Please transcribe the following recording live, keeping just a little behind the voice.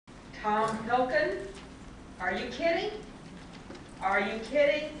Tom Hilcken? Are you kidding? Are you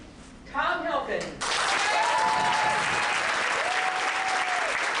kidding? Tom Hilcken.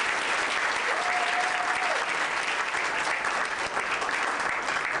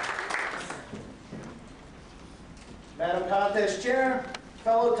 Madam Contest Chair,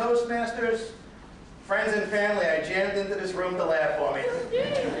 fellow Toastmasters, friends and family, I jammed into this room to laugh for me.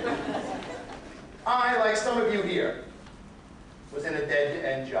 I, like some of you here, was in a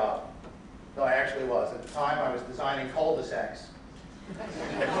dead-end job. Though I actually was. At the time, I was designing cul-de-sacs.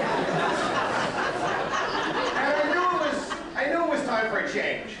 And I knew it was time for a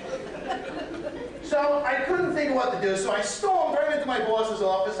change. So I couldn't think of what to do, so I stormed right into my boss's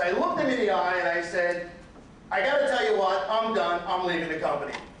office. I looked him in the eye and I said, I gotta tell you what, I'm done, I'm leaving the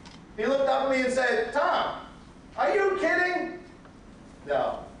company. He looked up at me and said, Tom, are you kidding?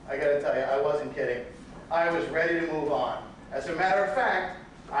 No, I gotta tell you, I wasn't kidding. I was ready to move on. As a matter of fact,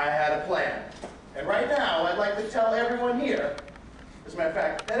 I had a plan. And right now, I'd like to tell everyone here, as a matter of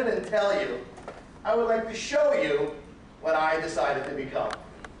fact, better than tell you, I would like to show you what I decided to become.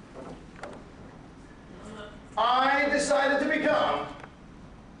 I decided to become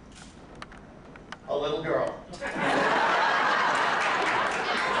a little girl.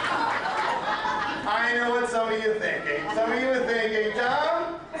 I know what some of you are thinking. Some of you are thinking,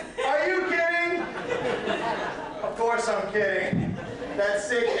 Tom, are you kidding? Of course I'm kidding. That's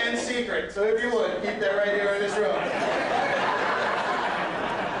sick and secret, so if you would, keep that right here in this room.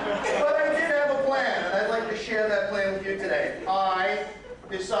 But I did have a plan, and I'd like to share that plan with you today. I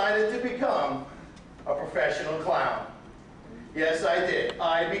decided to become a professional clown. Yes, I did.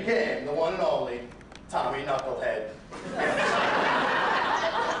 I became the one and only Tommy Knucklehead.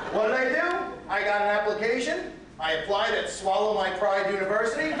 What did I do? I got an application. I applied at Swallow My Pride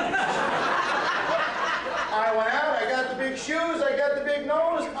University. I went out, I got the big shoes, I got the big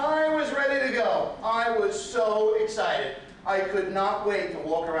nose, I was ready to go. I was so excited. I could not wait to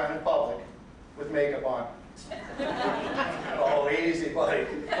walk around in public with makeup on. Oh, easy, buddy.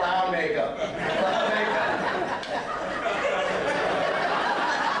 Clown makeup. Clown makeup.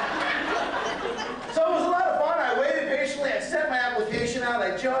 So it was a lot of fun. I waited patiently. I sent my application out.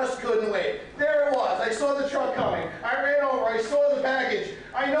 I just couldn't wait. There it was. I saw the truck coming. I ran over. I saw the baggage.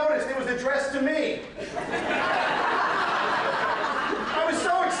 I noticed it was addressed to me. I was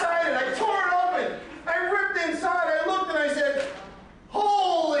so excited. I tore it open. I ripped inside. I looked and I said,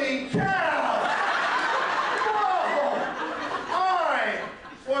 holy cow! Whoa! I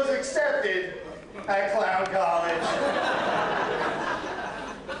was accepted at Clown College.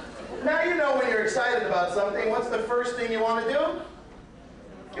 Now you know when you're excited about something, what's the first thing you want to do?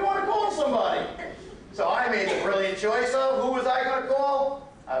 You want to call somebody. So I made the brilliant choice of, who was I going to call?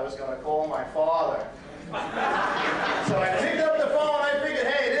 I was going to call my father. So I picked up the phone, I figured,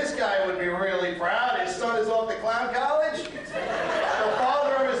 hey, this guy would be really proud. His son is off to Clown College. The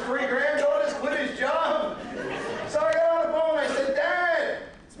father of his 3 granddaughters quit his job. So I got on the phone, I said, Dad,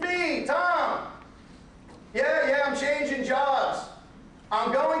 it's me, Tom. Yeah, I'm changing jobs.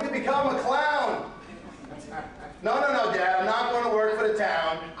 I'm going to become a clown. No, Dad, I'm not going to work for the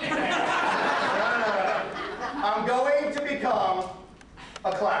town. No. I'm going to become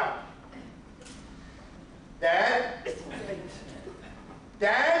a clown. Dad?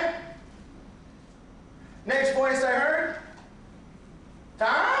 Dad? Next voice I heard,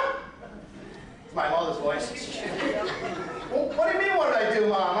 Tom? It's my mother's voice. Well, what do you mean, what did I do,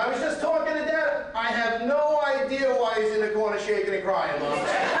 Mom? I was just talking to Dad. I have no idea why he's in the corner shaking and crying, Mom.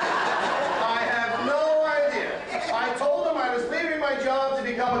 I have no idea. I told him I was leaving my job to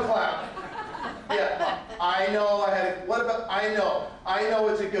become a clown. Yeah, I know I know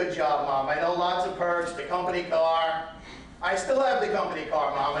it's a good job, Mom. I know lots of perks, the company car. I still have the company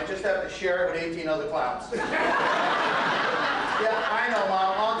car, Mom. I just have to share it with 18 other clowns. Yeah, I know,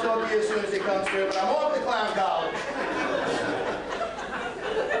 Mom. I'll talk to you as soon as it comes through, but I'm off to Clown College.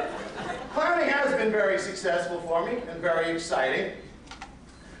 Clowning has been very successful for me and very exciting.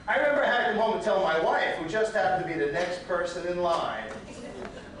 I remember I had to come home and tell my wife, who just happened to be the next person in line.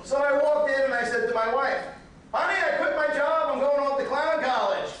 So I walked in and I said to my wife, honey, I quit my job, I'm going off to Clown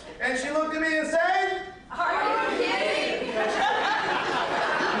College. And she looked at me and said, Are you kidding? No.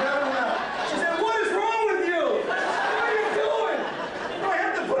 She said, what is wrong with you? What are you doing? Do I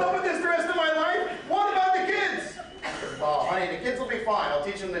have to put up with this the rest of my life? What about the kids? Oh, honey, the kids will be fine. I'll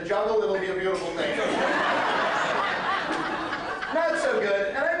teach them to juggle, it'll be a beautiful thing. Not so good.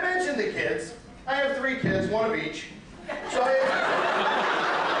 And I mentioned the kids. I have 3 kids, 1 of each. So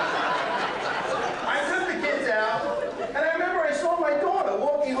I took the kids out, and I remember I saw my daughter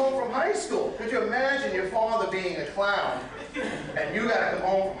walking home from high school. Could you imagine your father being a clown? and you got to come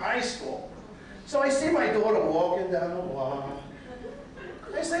home from high school. So I see my daughter walking down the block.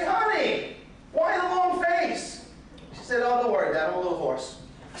 I say, honey, why the long face? She said, oh, don't worry, Dad, I'm a little hoarse.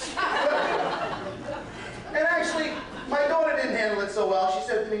 And actually, my daughter didn't handle it so well. She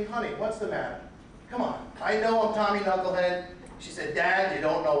said to me, honey, what's the matter? Come on, I know I'm Tommy Knucklehead. She said, Dad, you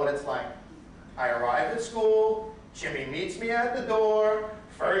don't know what it's like. I arrive at school, Jimmy meets me at the door.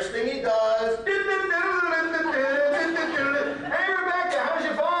 First thing he does, hey Rebecca, how's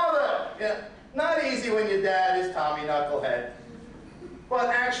your father? Yeah, not easy when your dad is Tommy Knucklehead. But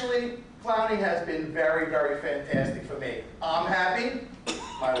actually, clowning has been very, very fantastic for me. I'm happy,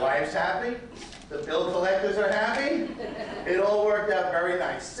 my wife's happy, the bill collectors are happy. It all worked out very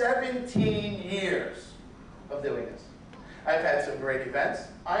nice. 17 years of doing this. I've had some great events.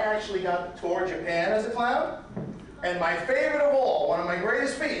 I actually got to tour Japan as a clown. And my favorite of all, one of my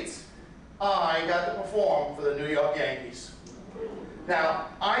greatest feats, I got to perform for the New York Yankees. Now,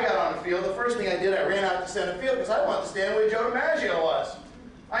 I got on the field. The first thing I did, I ran out to center field because I wanted to stand where Joe DiMaggio was.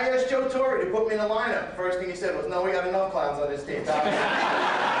 I asked Joe Torre to put me in the lineup. The first thing he said was, no, we got enough clowns on this team. So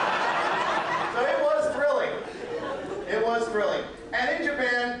it was thrilling. It was thrilling. And in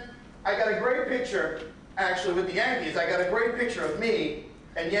Japan, I got a great picture, actually, with the Yankees. I got a great picture of me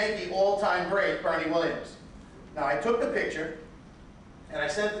and Yankee all-time great Bernie Williams. Now, I took the picture, and I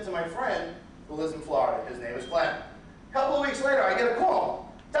sent it to my friend who lives in Florida. His name is Glenn. A couple of weeks later, I get a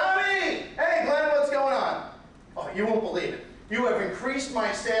call. Tommy! Hey, Glenn, what's going on? Oh, you won't believe it. You have increased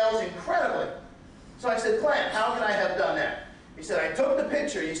my sales incredibly. So I said, Glenn, how can I have done that? He said, I took the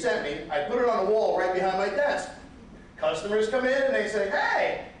picture you sent me, I put it on the wall right behind my desk. Customers come in, and they say,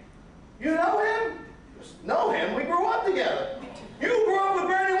 hey, you know him? I said, know him? We grew up together. You grew up with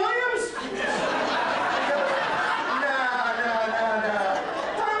Bernie Williams?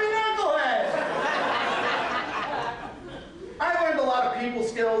 People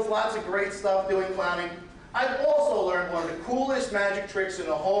skills, lots of great stuff doing clowning. I've also learned one of the coolest magic tricks in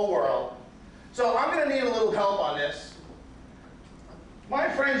the whole world. So I'm going to need a little help on this. My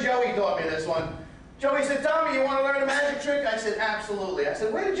friend Joey taught me this one. Joey said, Tommy, you want to learn a magic trick? I said, absolutely. I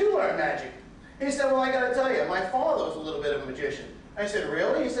said, where did you learn magic? He said, well, I got to tell you, my father was a little bit of a magician. I said,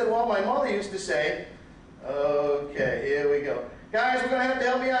 really? He said, well, my mother used to say, okay, here we go. Guys, we're going to have to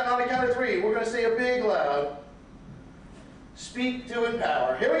help me out on the count of 3. We're going to say a big loud. Speak to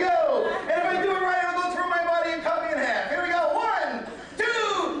empower. Here we go.